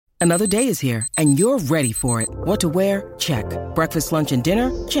Another day is here, and you're ready for it. What to wear? Check. Breakfast, lunch, and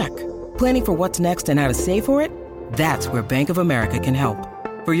dinner? Check. Planning for what's next and how to save for it? That's where Bank of America can help.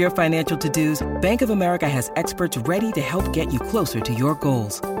 For your financial to-dos, Bank of America has experts ready to help get you closer to your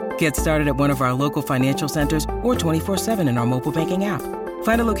goals. Get started at one of our local financial centers or 24/7 in our mobile banking app.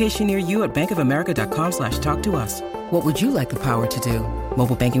 Find a location near you at bankofamerica.com/talktous. What would you like the power to do?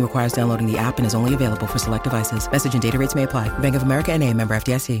 Mobile banking requires downloading the app and is only available for select devices. Message and data rates may apply. Bank of America N.A., member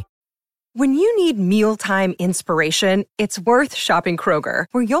FDIC. When you need mealtime inspiration, it's worth shopping Kroger,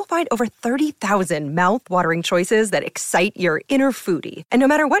 where you'll find over 30,000 mouth-watering choices that excite your inner foodie. And no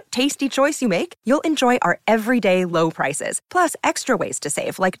matter what tasty choice you make, you'll enjoy our everyday low prices, plus extra ways to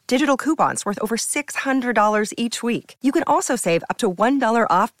save, like digital coupons worth over $600 each week. You can also save up to $1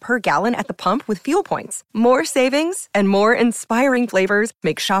 off per gallon at the pump with fuel points. More savings and more inspiring flavors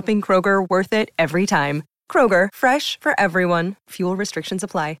make shopping Kroger worth it every time. Kroger, fresh for everyone. Fuel restrictions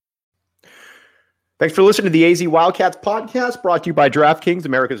apply. Thanks for listening to the AZ Wildcats podcast, brought to you by DraftKings,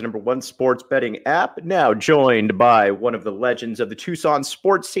 America's #1 sports betting app. Now joined by one of the legends of the Tucson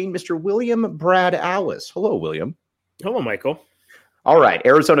sports scene, Mr. William Brad Alice. Hello, William. Hello, Michael. All right,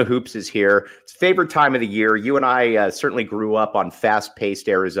 Arizona Hoops is here. It's favorite time of the year. You and I certainly grew up on fast-paced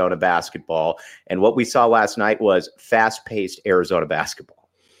Arizona basketball, and what we saw last night was fast-paced Arizona basketball.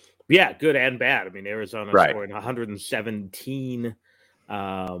 Yeah, good and bad. I mean, Arizona scoring 117.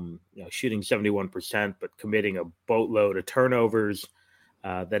 Shooting 71%, but committing a boatload of turnovers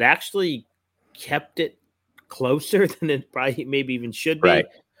that actually kept it closer than it probably maybe even should be. Right.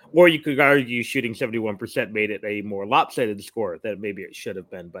 Or you could argue shooting 71% made it a more lopsided score than maybe it should have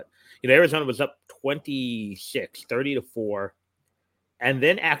been. But, Arizona was up 26, 30-4, and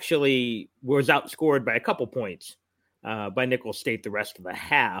then actually was outscored by a couple points by Nicholls State the rest of the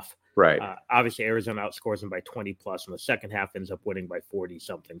half. Right. Obviously, Arizona outscores them by 20 plus, and the second half ends up winning by 40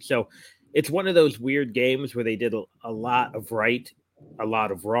 something. So it's one of those weird games where they did a lot of right, a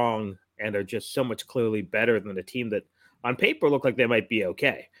lot of wrong, and are just so much clearly better than a team that on paper look like they might be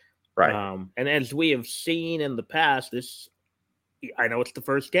okay. Right. And as we have seen in the past, I know it's the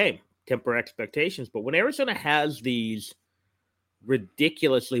first game, temper expectations, but when Arizona has these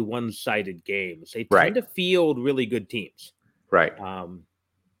ridiculously one-sided games, they tend to field really good teams. Right.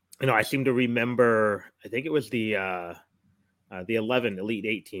 I seem to remember, I think it was the 11 Elite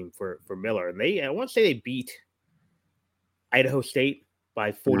 8 team for Miller. And I want to say they beat Idaho State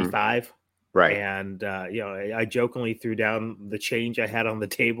by 45. Right. And, I jokingly threw down the change I had on the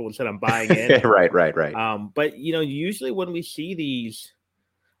table and said I'm buying in. Right. But, usually when we see these,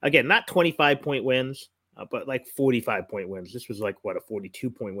 again, not 25-point wins, but like 45-point wins. This was like, a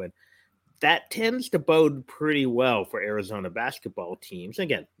 42-point win. That tends to bode pretty well for Arizona basketball teams.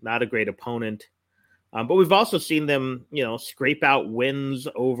 Again, not a great opponent, but we've also seen them, scrape out wins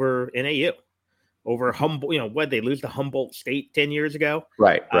over NAU, over Humboldt. What they lose to Humboldt State 10 years ago,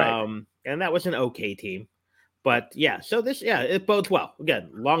 right? And that was an okay team, but so it bodes well. Again,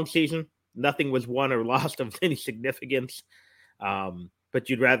 long season, nothing was won or lost of any significance, but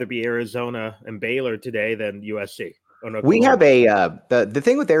you'd rather be Arizona and Baylor today than USC. We have the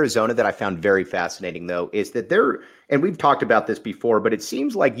thing with Arizona that I found very fascinating, though, is that and we've talked about this before, but it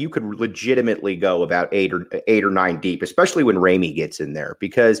seems like you could legitimately go about eight or nine deep, especially when Ramey gets in there,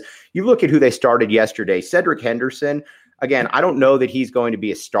 because you look at who they started yesterday. Cedric Henderson, again, I don't know that he's going to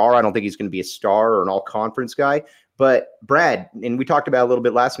be a star. I don't think he's going to be a star or an all-conference guy. But Brad, and we talked about it a little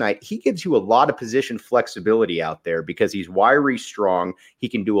bit last night, he gives you a lot of position flexibility out there because he's wiry, strong. He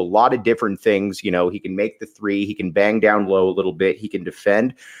can do a lot of different things. He can make the three. He can bang down low a little bit. He can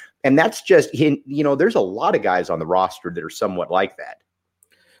defend. And that's just, there's a lot of guys on the roster that are somewhat like that.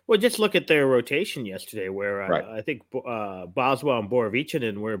 Well, just look at their rotation yesterday where I think Boswell and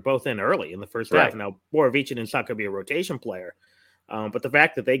Borovichinen were both in early in the first half. Now, Borovichinen not going to be a rotation player. But the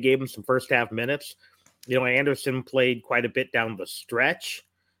fact that they gave him some first half minutes, Anderson played quite a bit down the stretch.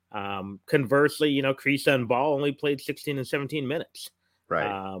 Conversely, Kriisa and Ball only played 16 and 17 minutes.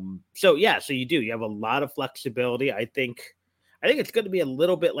 Right. So you do. You have a lot of flexibility. I think it's going to be a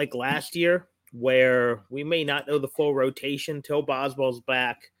little bit like last year where we may not know the full rotation till Boswell's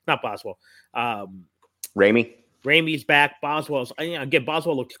back. Not Boswell. Ramey's back. Boswell's, again,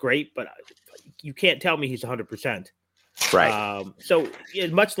 Boswell looks great, but you can't tell me he's 100%. Right. So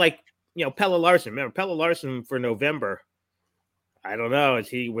much like, Pelle Larsson. Remember, Pelle Larsson for November, I don't know.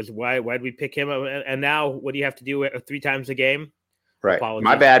 Why'd we pick him up? And now what do you have to do 3 times a game? Right. Apologies,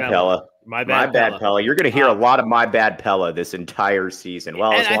 my bad, Pella. My bad, Pella. You're going to hear a lot of my bad, Pella this entire season.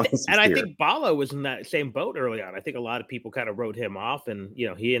 Well, as long as he's here. I think Balo was in that same boat early on. I think a lot of people kind of wrote him off, and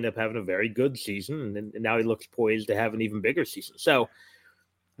he ended up having a very good season, and now he looks poised to have an even bigger season. So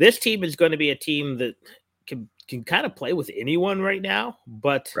this team is going to be a team that can kind of play with anyone right now,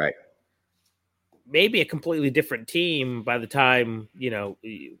 but right. maybe a completely different team by the time,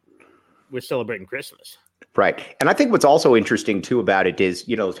 we're celebrating Christmas. Right. And I think what's also interesting too about it is,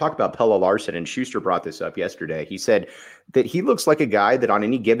 talk about Pelle Larsson, and Schuster brought this up yesterday. He said that he looks like a guy that on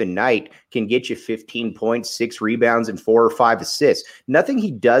any given night can get you 15 points, 6 rebounds, and 4 or 5 assists. Nothing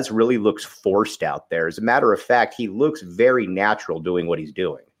he does really looks forced out there. As a matter of fact, he looks very natural doing what he's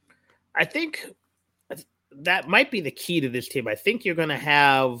doing. I think that might be the key to this team. I think you're going to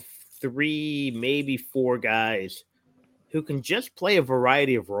have 3, maybe 4 guys who can just play a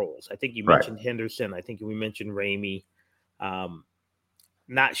variety of roles. I think you mentioned Henderson. I think we mentioned Ramey.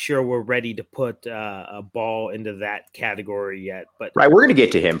 Not sure we're ready to put a Ball into that category yet, but right, we're going to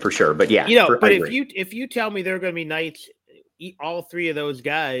get to him for sure. But yeah, but if you tell me there are going to be nights, all 3 of those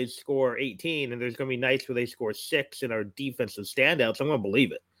guys score 18, and there's going to be nights where they score 6 and are defensive standouts, I'm going to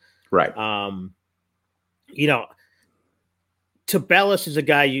believe it. Right. Tabellis is a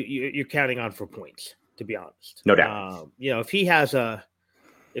guy you're counting on for points, to be honest. No doubt. If he has a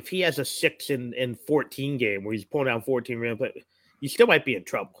 6 in 14 game where he's pulling down 14 rebounds, but you still might be in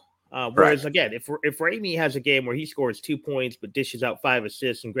trouble. Whereas again, if Ramey has a game where he scores 2 points but dishes out 5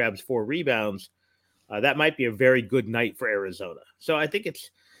 assists and grabs 4 rebounds, that might be a very good night for Arizona. So I think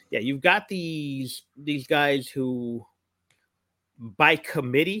you've got these guys who by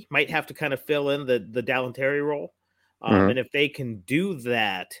committee might have to kind of fill in the Dallin Terry role. And if they can do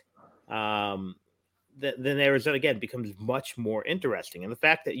that, then Arizona, again, becomes much more interesting. And the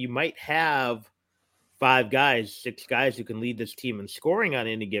fact that you might have 5 guys, 6 guys who can lead this team in scoring on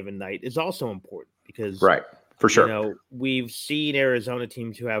any given night is also important because, right, for sure, we've seen Arizona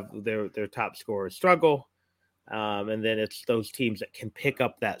teams who have their top scorers struggle. And then it's those teams that can pick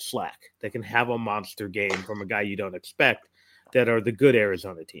up that slack, that can have a monster game from a guy you don't expect, that are the good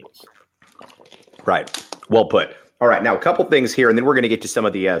Arizona teams. Right. Well put. All right. Now, a couple things here, and then we're going to get to some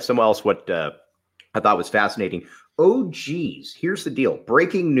of the what I thought was fascinating. OGs. Here's the deal.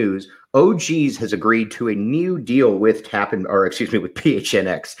 Breaking news. OGs has agreed to a new deal with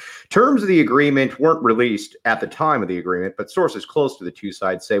PHNX. Terms of the agreement weren't released at the time of the agreement, but sources close to the two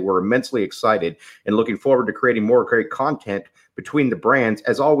sides say we're immensely excited and looking forward to creating more great content between the brands.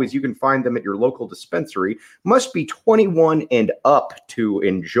 As always, you can find them at your local dispensary. Must be 21 and up to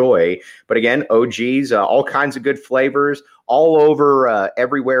enjoy. But again, OGs, all kinds of good flavors all over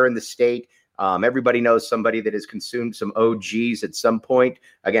everywhere in the state. Everybody knows somebody that has consumed some OGs at some point.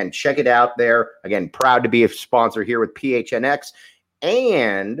 Again, check it out there. Again, proud to be a sponsor here with PHNX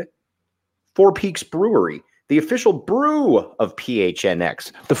and Four Peaks Brewery, the official brew of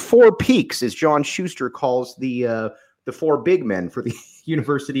PHNX. The Four Peaks, as John Schuster calls the 4 big men for the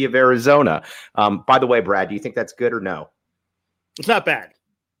University of Arizona. By the way, Brad, do you think that's good or no? It's not bad.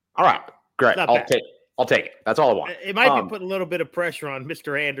 All right, great. I'll take it. That's all I want. It might be putting a little bit of pressure on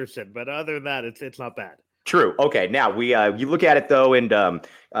Mr. Anderson, but other than that, it's not bad. True. Okay. Now we you look at it though, and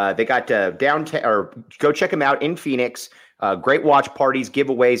they got downtown, or go check them out in Phoenix. Great watch parties,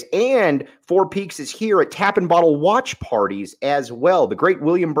 giveaways, and Four Peaks is here at Tap and Bottle watch parties as well. The great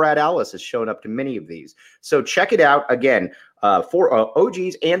William Brad Alice has shown up to many of these, so check it out again. For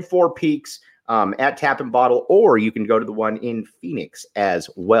OGs and Four Peaks at Tap and Bottle, or you can go to the one in Phoenix as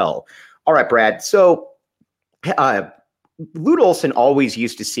well. All right, Brad. So Lute Olson always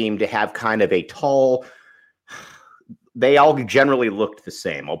used to seem to have kind of a tall, they all generally looked the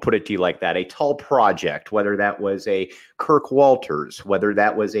same. I'll put it to you like that. A tall project, whether that was a Kirk Walters, whether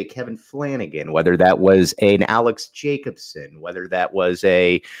that was a Kevin Flanagan, whether that was an Alex Jacobson, whether that was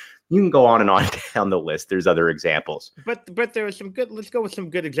you can go on and on down the list. There's other examples. But there was some good, let's go with some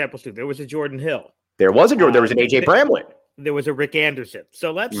good examples too. There was a Jordan Hill. There was an AJ Bramlett. There was a Rick Anderson.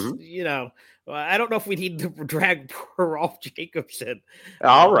 So let's, I don't know if we need to drag Rolf Jacobson.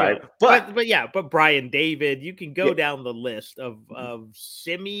 All right. But Brian David, you can go down the list of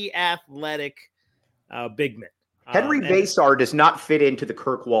semi-athletic big men. Henry Vasar does not fit into the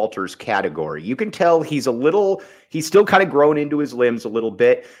Kirk Walters category. You can tell he's still kind of grown into his limbs a little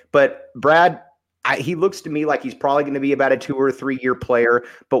bit, but Brad, he looks to me like he's probably going to be about a 2 or 3 year player.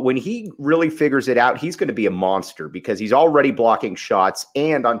 But when he really figures it out, he's going to be a monster because he's already blocking shots.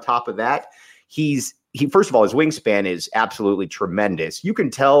 And on top of that, he first of all, his wingspan is absolutely tremendous. You can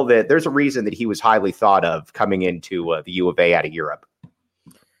tell that there's a reason that he was highly thought of coming into the U of A out of Europe.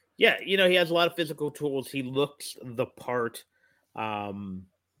 Yeah, he has a lot of physical tools. He looks the part. Was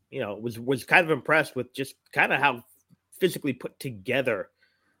kind of impressed with just kind of how physically put together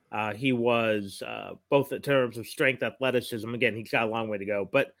he was, both in terms of strength, athleticism. Again, he's got a long way to go.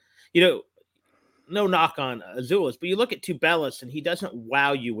 But, no knock on Azuolas, but you look at Tubelis and he doesn't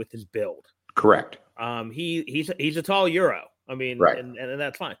wow you with his build. Correct. He's a tall Euro. I mean, right. and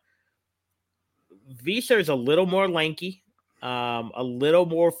that's fine. Visser is a little more lanky, a little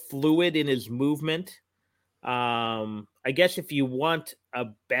more fluid in his movement. I guess if you want a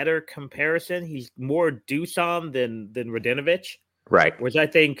better comparison, he's more Dusan than Radinovic. Right. Whereas I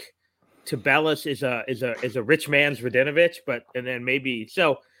think Tubelis is a rich man's Radinovic, and then maybe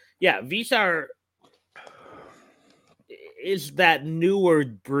so. Yeah, Visser is that newer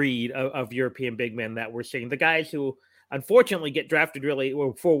breed of European big men that we're seeing. The guys who unfortunately get drafted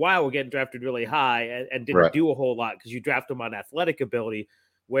for a while were getting drafted really high and didn't do a whole lot because you draft them on athletic ability.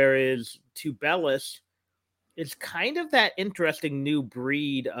 Whereas Tubelis is kind of that interesting new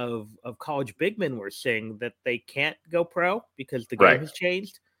breed of college big men we're seeing that they can't go pro because the game has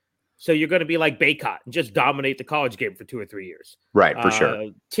changed. So you're going to be like Baycott and just dominate the college game for 2 or 3 years. Right, for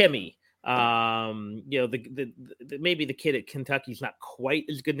sure. Timmy, maybe the kid at Kentucky is not quite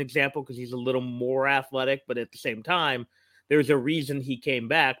as good an example because he's a little more athletic, but at the same time, there's a reason he came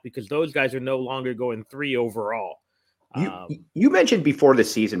back because those guys are no longer going 3 overall. You mentioned before the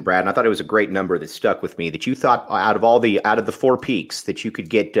season, Brad, and I thought it was a great number that stuck with me that you thought out of the 4 peaks that you could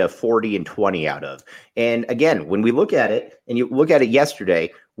get 40 and 20 out of. And again, when we look at it and you look at it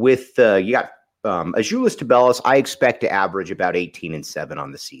yesterday with you got Azuolas Tubelis, I expect to average about 18 and 7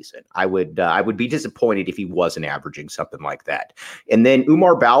 on the season. I would be disappointed if he wasn't averaging something like that. And then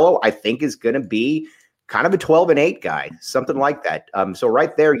Umar Ballo, I think, is going to be kind of a 12 and 8 guy, something like that. So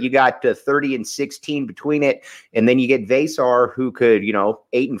right there, you got 30 and 16 between it. And then you get Vasar, who could, 8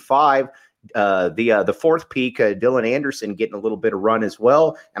 and 5. The 4th peak, Dylan Anderson getting a little bit of run as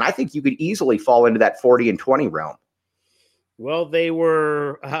well. And I think you could easily fall into that 40 and 20 realm. Well, they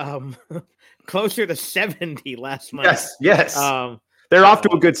were closer to 70 last month. Yes. They're off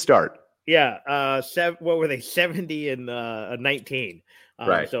to a good start. Yeah. What were they? 70 and 19.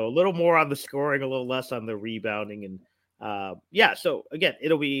 Right. So a little more on the scoring, a little less on the rebounding. And so again,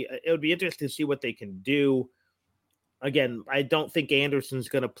 it'll be interesting to see what they can do. Again, I don't think Anderson's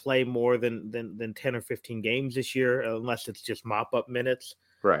going to play more than 10 or 15 games this year, unless it's just mop up minutes.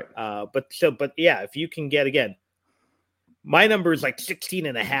 Right. But if you can get, again, my number is like 16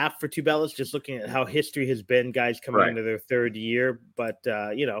 and a half for Tubelis, just looking at how history has been, guys coming into their 3rd year. But,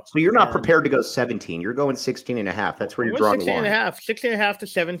 So you're not prepared to go 17. You're going 16 and a half. That's where you're drawing the line. 16 and a half to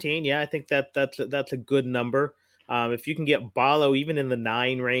 17. Yeah, I think that's a good number. If you can get Ballo even in the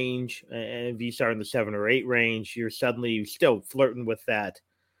 9 range and Visar in the 7 or 8 range, you're suddenly still flirting with that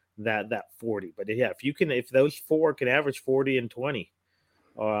 40. But yeah, if those 4 can average 40 and 20,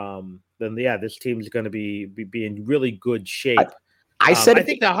 then this team is going to be in really good shape. I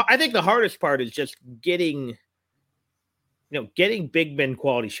think the hardest part is just getting big men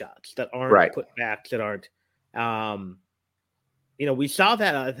quality shots that aren't put backs, that aren't. We saw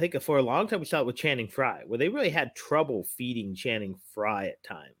that, I think, for a long time. We saw it with Channing Frye, where they really had trouble feeding Channing Frye at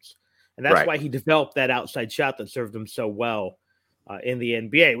times. And that's why he developed that outside shot that served him so well in the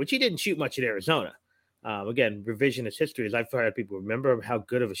NBA, which he didn't shoot much at Arizona. Again, revisionist history, as I've heard people remember how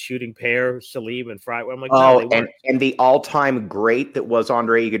good of a shooting pair Salim and Frye were. I'm like, and the all-time great that was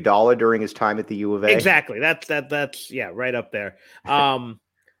Andre Iguodala during his time at the U of A. Exactly. That's right up there.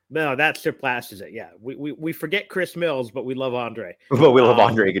 No, that surpasses it. Yeah, we forget Chris Mills, but we love Andre. But we love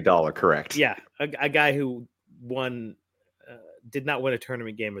Andre Iguodala, correct? Yeah, a guy who did not win a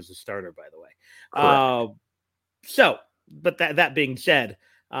tournament game as a starter, by the way. But that being said,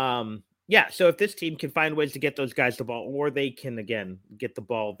 so if this team can find ways to get those guys the ball, or they can, again, get the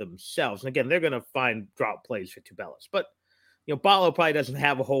ball themselves. And again, they're going to find drop plays for Tubelis. But, Ballo probably doesn't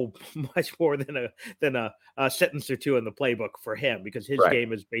have a whole much more than a sentence or two in the playbook for him, because his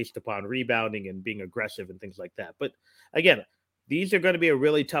game is based upon rebounding and being aggressive and things like that. But again, these are going to be a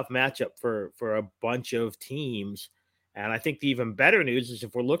really tough matchup for a bunch of teams. And I think the even better news is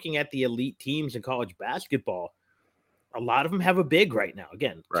if we're looking at the elite teams in college basketball, a lot of them have a big right now.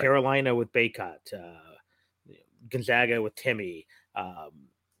 Again, Carolina with Baycott, Gonzaga with Timmy,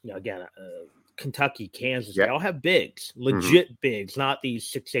 Kentucky, Kansas. They all have bigs, legit bigs, not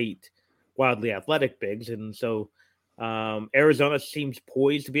these 6'8" wildly athletic bigs. And so Arizona seems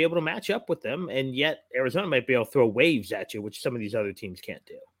poised to be able to match up with them. And yet Arizona might be able to throw waves at you, which some of these other teams can't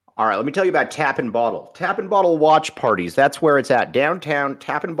do. All right, let me tell you about Tap and Bottle. Tap and Bottle watch parties. That's where it's at. Downtown,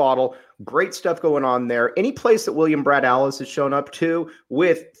 Tap and Bottle. Great stuff going on there. Any place that William Brad Alice has shown up to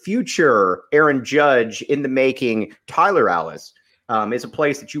with future Aaron Judge in the making, Tyler Alice, is a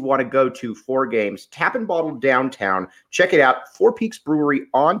place that you want to go to for games. Tap and Bottle downtown. Check it out. Four Peaks Brewery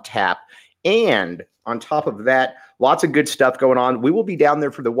on tap. And on top of that, lots of good stuff going on. We will be down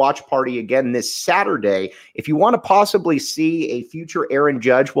there for the watch party again this Saturday. If you want to possibly see a future Aaron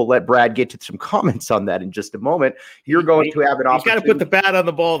Judge, we'll let Brad get to some comments on that in just a moment. You're going to have an opportunity. He's got to put the bat on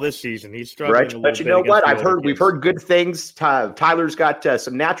the ball this season. He's struggling a little bit. But you know what? We've heard good things. Tyler's got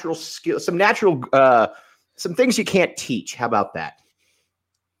some natural skill, some things you can't teach. How about that?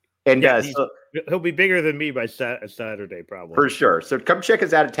 And he'll be bigger than me by Saturday, probably. For sure. So come check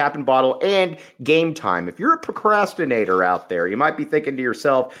us out at Tap and Bottle and Game Time. If you're a procrastinator out there, you might be thinking to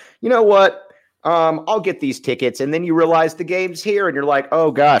yourself, you know what? I'll get these tickets. And then you realize the game's here and you're like,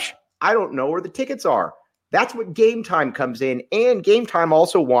 oh gosh, I don't know where the tickets are. That's what Game Time comes in. And Game Time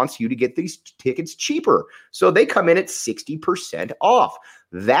also wants you to get these tickets cheaper. So they come in at 60% off.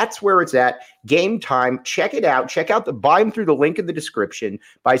 That's where it's at. Game Time. Check it out. Buy them through the link in the description.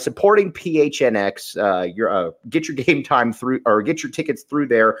 By supporting PHNX, get your Game Time through, or get your tickets through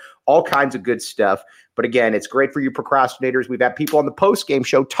there. All kinds of good stuff. But again, it's great for you procrastinators. We've had people on the post-game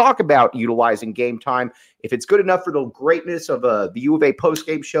show talk about utilizing Game Time. If it's good enough for the greatness of the U of A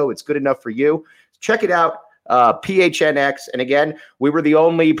post-game show, it's good enough for you. Check it out. PHNX. And again, we were the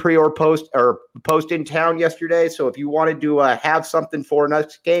only pre or post in town yesterday. So if you wanted to have something for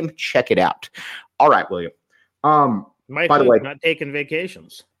next game, check it out. All right, William. By the way, not taking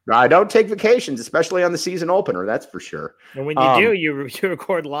vacations. I don't take vacations, especially on the season opener. That's for sure. And when you do, you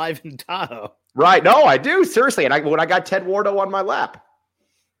record live in Tahoe. Right. No, I do. Seriously. And when I got Ted Wardo on my lap.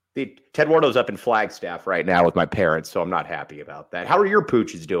 Ted Wardo's up in Flagstaff right now with my parents, so I'm not happy about that. How are your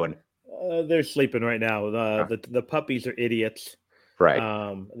pooches doing? They're sleeping right now. The puppies are idiots. Right.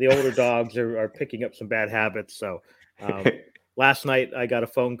 The older dogs are picking up some bad habits. So last night I got a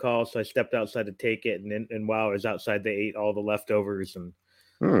phone call, so I stepped outside to take it. And while I was outside, they ate all the leftovers.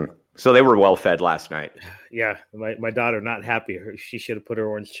 And so they were well fed last night. Yeah. My daughter, not happy. She should have put her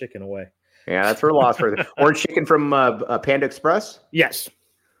orange chicken away. Yeah, that's her loss. For the orange chicken from Panda Express? Yes.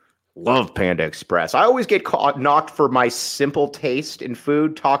 Love Panda Express. I always get knocked for my simple taste in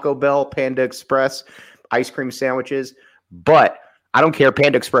food. Taco Bell, Panda Express, ice cream sandwiches. But I don't care.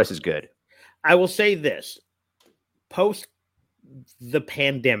 Panda Express is good. I will say this. Post the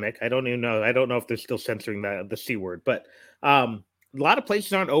pandemic, I don't know if they're still censoring the C word, but a lot of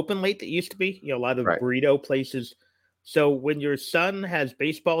places aren't open late that used to be. A lot of burrito places. So when your son has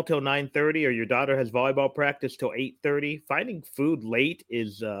baseball till 9:30 or your daughter has volleyball practice till 8:30, finding food late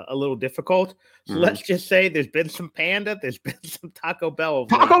is a little difficult. So let's just say there's been some Panda, there's been some Taco Bell.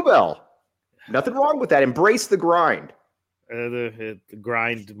 Taco Bell. Nothing wrong with that. Embrace the grind. The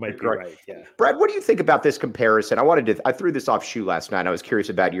grind might be right. Yeah. Brad, what do you think about this comparison? I threw this off Shoe last night. I was curious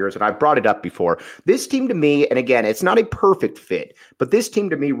about yours, and I brought it up before. This team to me, and again, it's not a perfect fit, but this team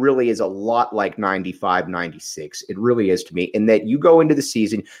to me really is a lot like 95, 96. It really is to me, in that you go into the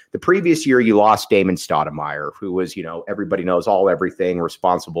season, the previous year you lost Damon Stoudemire, who was, everybody knows everything,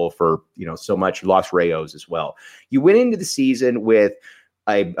 responsible for, so much. You lost Rayos as well. You went into the season with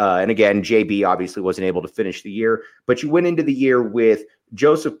and again, JB obviously wasn't able to finish the year, but you went into the year with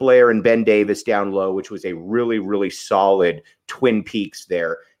Joseph Blair and Ben Davis down low, which was a really, really solid Twin Peaks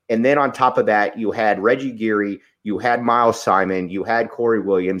there. And then on top of that, you had Reggie Geary, you had Miles Simon, you had Corey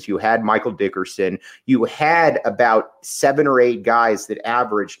Williams, you had Michael Dickerson, you had about 7 or 8 guys that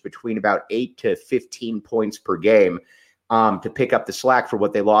averaged between about 8 to 15 points per game to pick up the slack for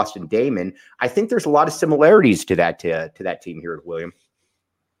what they lost in Damon. I think there's a lot of similarities to that team here, William.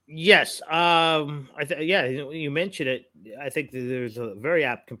 Yes. You mentioned it. I think there's a very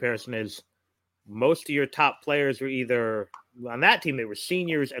apt comparison is most of your top players were either on that team, they were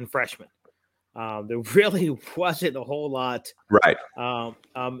seniors and freshmen. There really wasn't a whole lot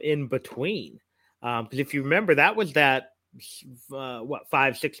in between. Because if you remember, that was that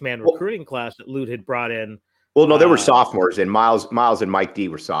 5-6 man recruiting class that Lute had brought in. Well, no, they were sophomores, and Miles and Mike D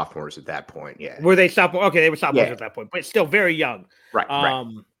were sophomores at that point. Yeah, were they sophomores? Okay, they were sophomores at that point, but still very young. Right.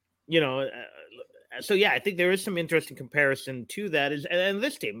 So yeah, I think there is some interesting comparison to that. And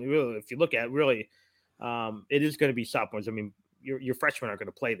this team, really, if you look at it is going to be sophomores. I mean, your freshmen are going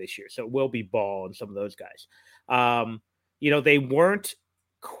to play this year, so it will be Ball and some of those guys. They weren't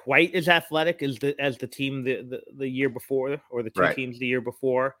quite as athletic as the team the year before, or the two teams the year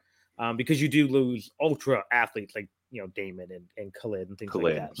before. Because you do lose ultra athletes like, Damon and Khalid and things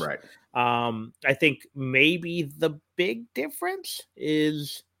like that. Right. I think maybe the big difference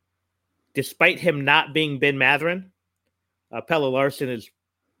is, despite him not being Ben Matherin, Pelle Larsson is,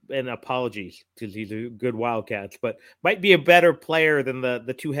 and apologies because he's a good Wildcats, but might be a better player than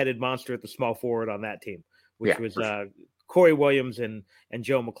the two-headed monster at the small forward on that team, which was Corey Williams and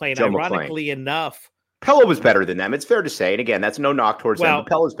Joe McClain. Ironically enough, Pella was better than them. It's fair to say. And again, that's no knock towards them, but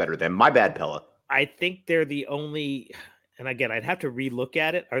Pella's better than them. My bad, Pella. I think they're the only, and again, I'd have to relook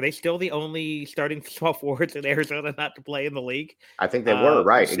at it. Are they still the only starting small forwards in Arizona not to play in the league? I think they were,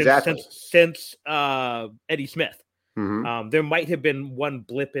 right, exactly. Since Eddie Smith. Mm-hmm. There might have been one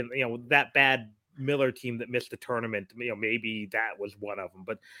blip in, that bad Miller team that missed the tournament. Maybe that was one of them.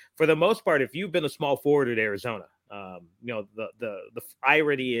 But for the most part, if you've been a small forward at Arizona, the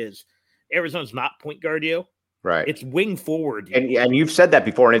irony is Arizona's not point guard you. Right. It's wing forward. And you've said that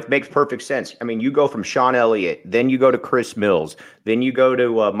before, and it makes perfect sense. I mean, you go from Sean Elliott, then you go to Chris Mills, then you go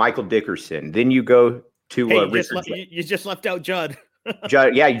to Michael Dickerson, then you go to Richard. You just left out Judd.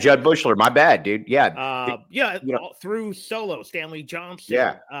 Judd Bushler. My bad, dude. Yeah. Through Solo, Stanley Johnson.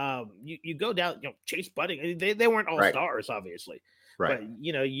 Yeah. You go down, Chase Budding. They weren't all stars, obviously. Right. But,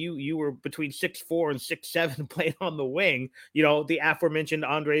 you were between 6'4" and 6'7" playing on the wing, the aforementioned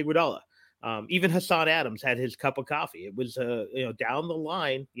Andre Iguodala. Even Hassan Adams had his cup of coffee. It was, down the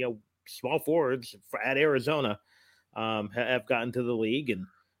line, small forwards at Arizona have gotten to the league.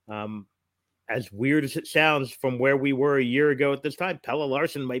 And as weird as it sounds from where we were a year ago at this time, Pella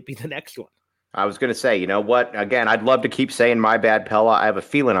Larson might be the next one. I was going to say, you know what? Again, I'd love to keep saying my bad, Pella. I have a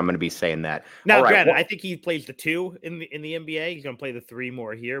feeling I'm going to be saying that. Now, granted, I think he plays the 2 in the NBA. He's going to play the 3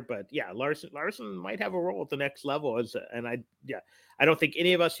 more here, but yeah, Larson might have a role at the next level. I don't think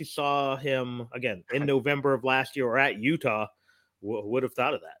any of us who saw him again in November of last year or at Utah would have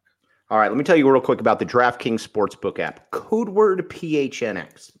thought of that. All right, let me tell you real quick about the DraftKings Sportsbook app. Code word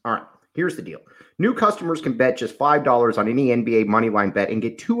PHNX. All right, here's the deal. New customers can bet just $5 on any NBA moneyline bet and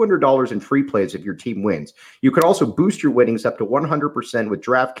get $200 in free plays if your team wins. You can also boost your winnings up to 100% with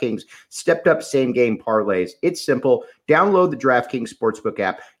DraftKings stepped-up same-game parlays. It's simple. Download the DraftKings Sportsbook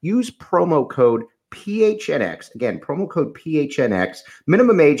app. Use promo code PHNX. Again, promo code PHNX.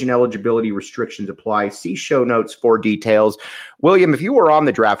 Minimum age and eligibility restrictions apply. See show notes for details. William, if you were on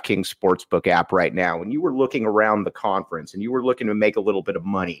the DraftKings Sportsbook app right now and you were looking around the conference and you were looking to make a little bit of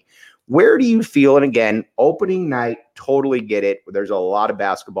money, where do you feel? And again, opening night, totally get it. There's a lot of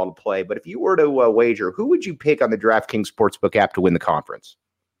basketball to play. But if you were to wager, who would you pick on the DraftKings Sportsbook app to win the conference?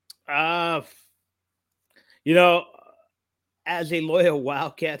 As a loyal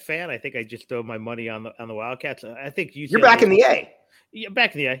Wildcat fan, I think I just throw my money on the Wildcats. I think you're back in the A. Yeah,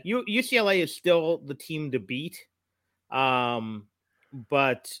 back in the A. UCLA is still the team to beat. But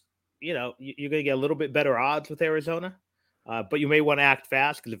you're going to get a little bit better odds with Arizona. But you may want to act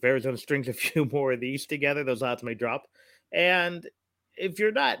fast because if Arizona strings a few more of these together, those odds may drop. And if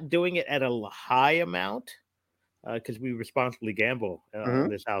you're not doing it at a high amount, because we responsibly gamble in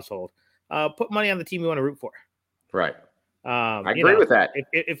this household, put money on the team you want to root for. Right. I agree with that.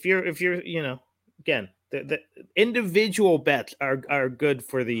 If you're, again, the individual bets are good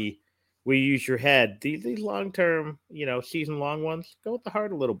for we use your head. These long-term, season long ones, go with the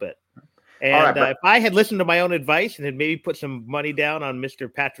heart a little bit. And if I had listened to my own advice and had maybe put some money down on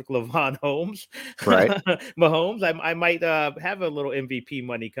Mr. Patrick LeVon Holmes, right, Mahomes, I might have a little MVP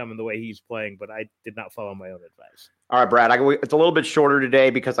money coming the way he's playing, but I did not follow my own advice. All right, Brad, it's a little bit shorter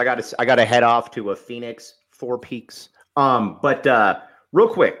today because I got to head off to Phoenix, Four Peaks. But real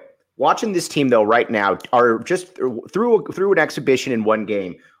quick, watching this team though right now are just through an exhibition in one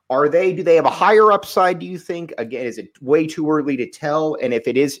game. Do they have a higher upside, do you think? Again, is it way too early to tell? And if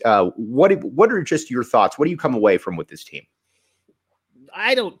it is, what are just your thoughts? What do you come away from with this team?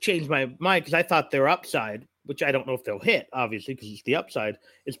 I don't change my mind because I thought their upside, which I don't know if they'll hit, obviously, because it's the upside,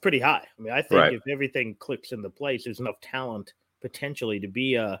 is pretty high. I mean, I think if everything clicks into place, there's enough talent potentially to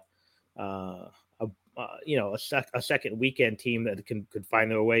be a second weekend team that could find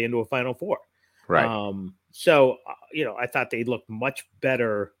their way into a Final Four. Right. I thought they looked much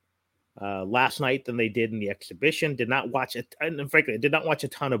better last night than they did in the exhibition. Did not watch it, and frankly, I did not watch a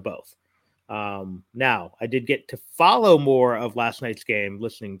ton of both. Now, I did get to follow more of last night's game,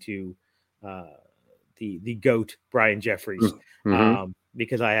 listening to the GOAT Brian Jeffries,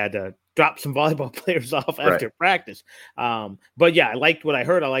 because I had to drop some volleyball players off after practice. But yeah, I liked what I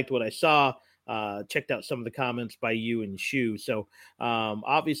heard. I liked what I saw. Checked out some of the comments by you and Shu. So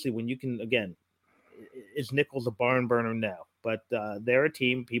obviously, when you can, again, is Nichols a barn burner? No, but they're a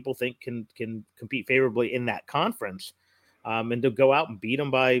team people think can compete favorably in that conference, and to go out and beat them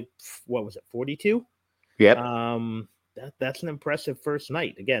by 42? Yep. That's an impressive first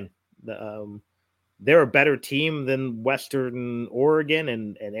night. Again, they're a better team than Western Oregon,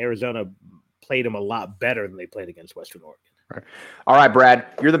 and Arizona played them a lot better than they played against Western Oregon. All right, Brad,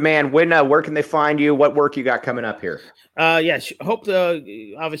 you're the man. Where can they find you? What work you got coming up here? Hope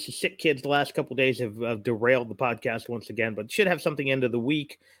the obviously sick kids the last couple of days have derailed the podcast once again, but should have something end of the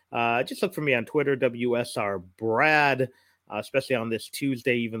week. Just look for me on Twitter, WSR Brad, especially on this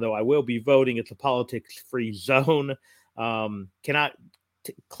Tuesday, even though I will be voting. It's a politics-free zone. Cannot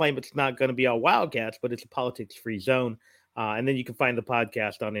claim it's not going to be all Wildcats, but it's a politics-free zone. And then you can find the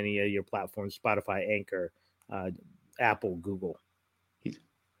podcast on any of your platforms, Spotify, Anchor, Apple, Google.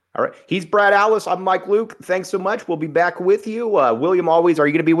 All right. He's Brad Allis. I'm Mike Luke. Thanks so much. We'll be back with you. William, always, are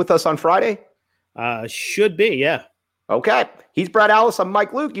you going to be with us on Friday? Should be, yeah. Okay. He's Brad Allis. I'm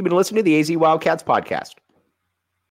Mike Luke. You've been listening to the AZ Wildcats podcast.